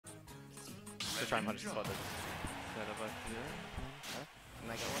to try and punish the spot. And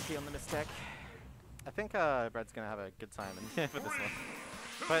they got lucky on the mistake. I think Brad's going to have a good time for this one.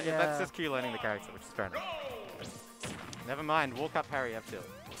 But yeah, that's just Q learning the character, which is fair enough. Never mind, walk up parry F tilt.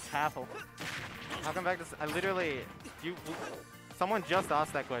 Powerful. I'll come back to I literally, someone just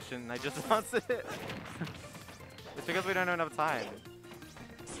asked that question and I just answered it. It's because we don't have enough time.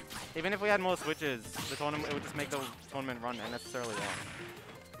 Even if we had more switches, the tournament, it would just make the tournament run unnecessarily long.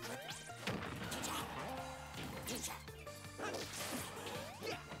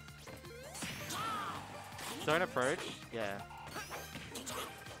 Don't approach, yeah.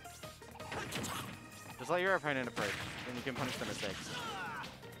 Just let your opponent approach, and you can punish their mistakes.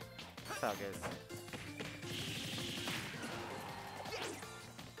 That's how it goes.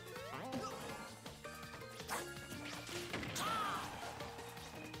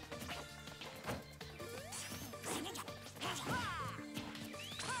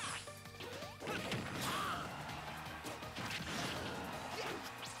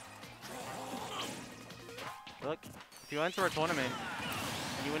 Look, if you enter a tournament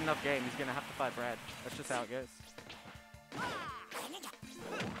and you win enough games, you're gonna have to fight Brad. That's just how it goes.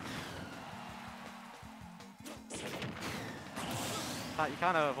 You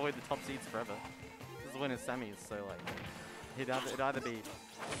can't avoid the top seeds forever. This is winning semis, so like, it'd either be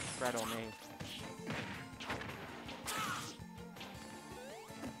Brad or me.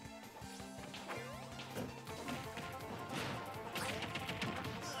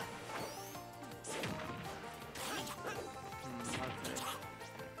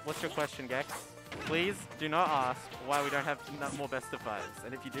 What's your question, Gex? Please do not ask why we don't have more best of fives.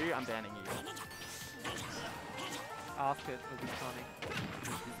 And if you do, I'm banning you. Ask it, it'll be funny.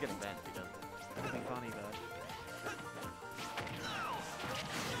 He's getting banned if he does it. It'll be funny though.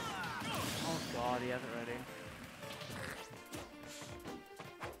 Oh god, he has it ready.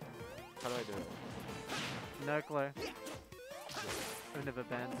 How do I do it? No clue. I've never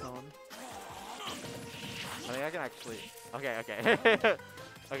banned someone. I think I can actually... Okay, okay.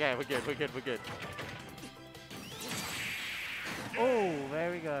 Okay, we're good, we're good, we're good. Oh,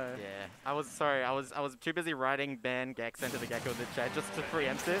 there we go. Yeah, I was sorry. I was too busy writing ban Gex into the Gecko in the chat just to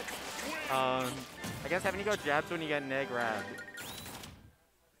preempt it. I guess haven't you got jabbed when you get nair grabbed?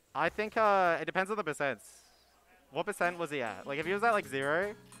 I think it depends on the percents. What percent was he at? Like if he was at like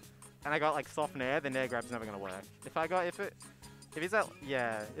 0, and I got like soft nair, the nair grab's never gonna work. If he's at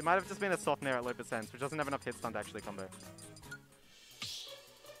it might have just been a soft nair at low percents, which doesn't have enough hit stun to actually combo.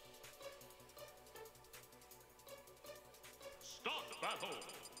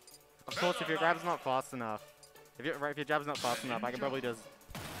 Of course, if your grab's not fast enough, if your jab's not fast enough, I can probably just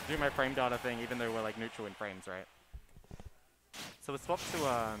do my frame data thing, even though we're like neutral in frames, right? So we swapped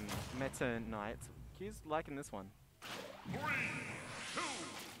to Meta Knight. Q's liking this one.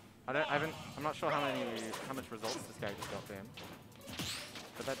 I'm not sure how much results this character's got for him.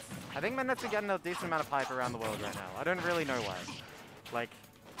 But that's, I think Meta Knight's getting a decent amount of hype around the world right now. I don't really know why. Like,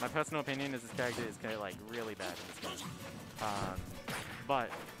 my personal opinion is this character is kind of like really bad in this game.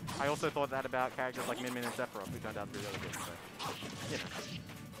 But I also thought that about characters like Min Min and Sephiroth, who turned out to be really good. So, you know,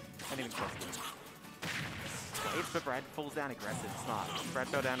 anything's possible. H for Brad falls down aggressive, smart. If Brad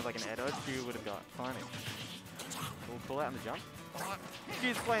fell down to like an air dodge, Q would have got climbing. We'll pull out on the jump.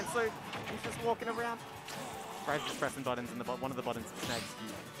 Q's playing so he's just walking around. Brad's just pressing buttons, and one of the buttons snags Q.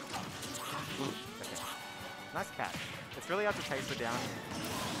 Ooh, okay. Nice catch. It's really hard to chase her down.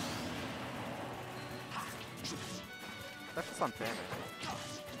 That's just unfair, man.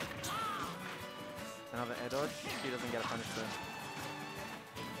 Another air dodge. He doesn't get a punish then.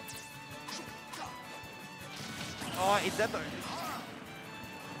 Oh, he's dead though.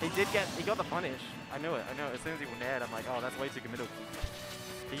 He got the punish. I knew it. As soon as he nared, I'm like, oh, that's way too committal.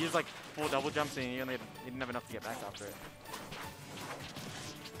 He used like 4 double jumps and he didn't have enough to get back after it.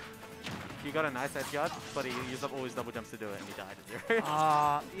 He got a nice edge guard, but he used up all his double jumps to do it and he died at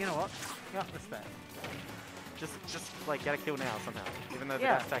 0. You know what? Yeah, respect. Just like get a kill now somehow. Even though the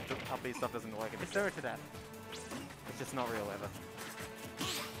dash attack up these stuff doesn't work. It's over to that. It's just not real ever.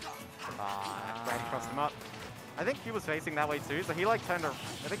 Brad crossed him up. I think he was facing that way too, so he like turned. I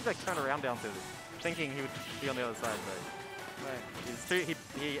think he like turned around down to this, thinking he would be on the other side. But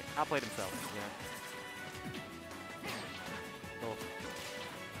he outplayed himself. Yeah. Cool.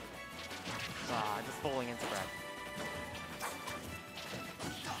 Just falling into Brad.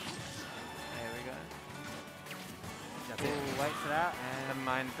 There we go. That's Ooh, wait for that. And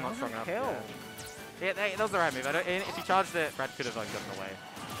mine not strong enough. Kill. Yeah, that was the right move. If he charged it, Brad could have like gotten away.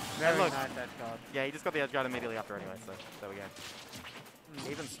 Very look, nice edge guard. Yeah, he just got the edge guard immediately after anyway, so there we go.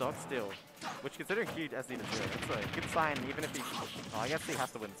 Even stock still. Which, considering Q SD to 0, it's a good sign, even if he... Oh, I guess he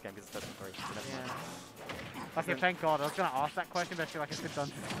has to win this game because it's best of 3. So Yeah. Okay, thank God. I was going to ask that question, but I feel like it's been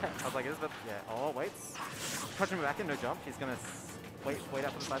done. I was like, is that... Yeah. Oh, waits. Punching him back in, no jump. He's going to wait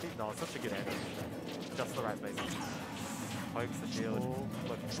out for the side beat. No, it's such a good angle. Just the right spacing. Pokes the shield. Oh.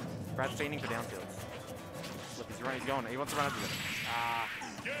 Look, Brad's fiending for down fields. Look, he's going. He wants to run into it. Ah.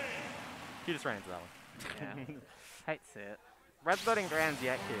 Q just ran into that one. Yeah. Hate to see it. Red's not in grands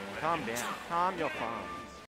yet, Q. Calm down. Calm your farm.